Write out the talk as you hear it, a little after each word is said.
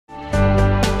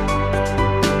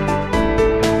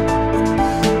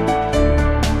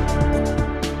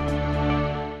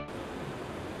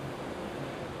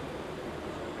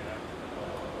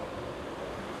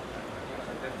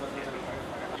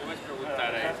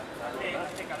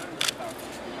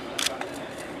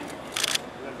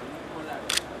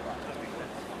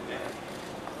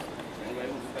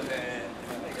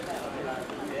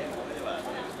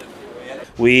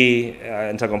Avui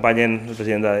ens acompanyen el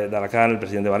president d'Alacant, el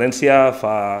president de València,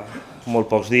 fa molt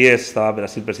pocs dies estava per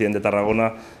ací el president de Tarragona,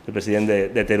 el president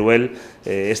de Teruel.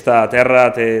 Esta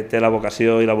terra té la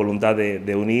vocació i la voluntat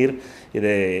d'unir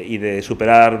i de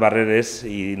superar barreres,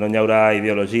 i no hi haurà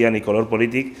ideologia ni color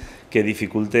polític que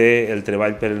dificulte el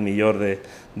treball per el millor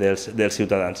dels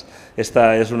ciutadans.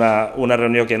 Esta és una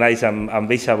reunió que naix amb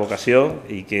aquesta vocació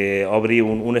i que obri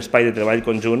un espai de treball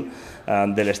conjunt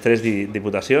de les tres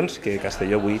diputacions que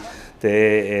Castelló avui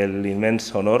té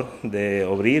l'immens honor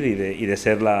d'obrir y de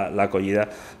ser la acogida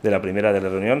de la primera de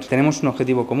las reuniones. Tenemos un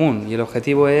objetivo común y el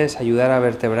objetivo es ayudar a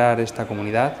vertebrar esta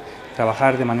comunidad,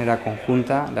 trabajar de manera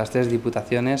conjunta las tres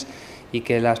diputaciones y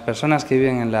que las personas que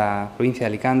viven en la provincia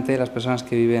de Alicante, las personas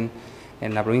que viven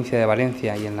en la provincia de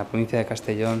Valencia y en la provincia de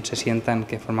Castellón se sientan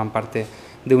que forman parte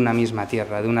de una misma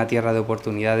tierra, de una tierra de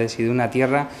oportunidades y de una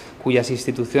tierra cuyas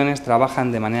instituciones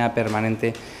trabajan de manera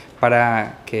permanente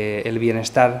para que el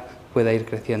bienestar pueda ir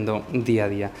creciendo día a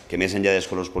día. Que més enllà dels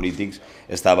colors polítics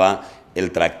estava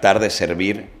el tractar de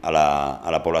servir a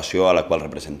la població a la qual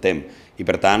representem. I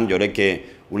per tant, jo crec que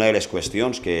una de les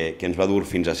qüestions que ens va dur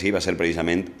fins ací va ser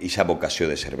precisament aquesta vocació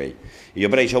de servei. I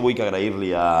jo per això vull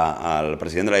agrair-li al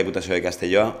president de la Diputació de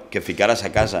Castelló que ficara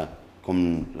a casa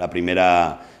com el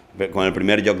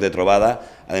primer lloc de trobada,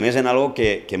 a més en algo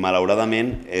que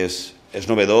malauradament és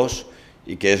novedós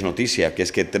i que és notícia, que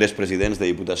és que tres presidents de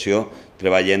Diputació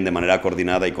treballen de manera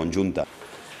coordinada i conjunta.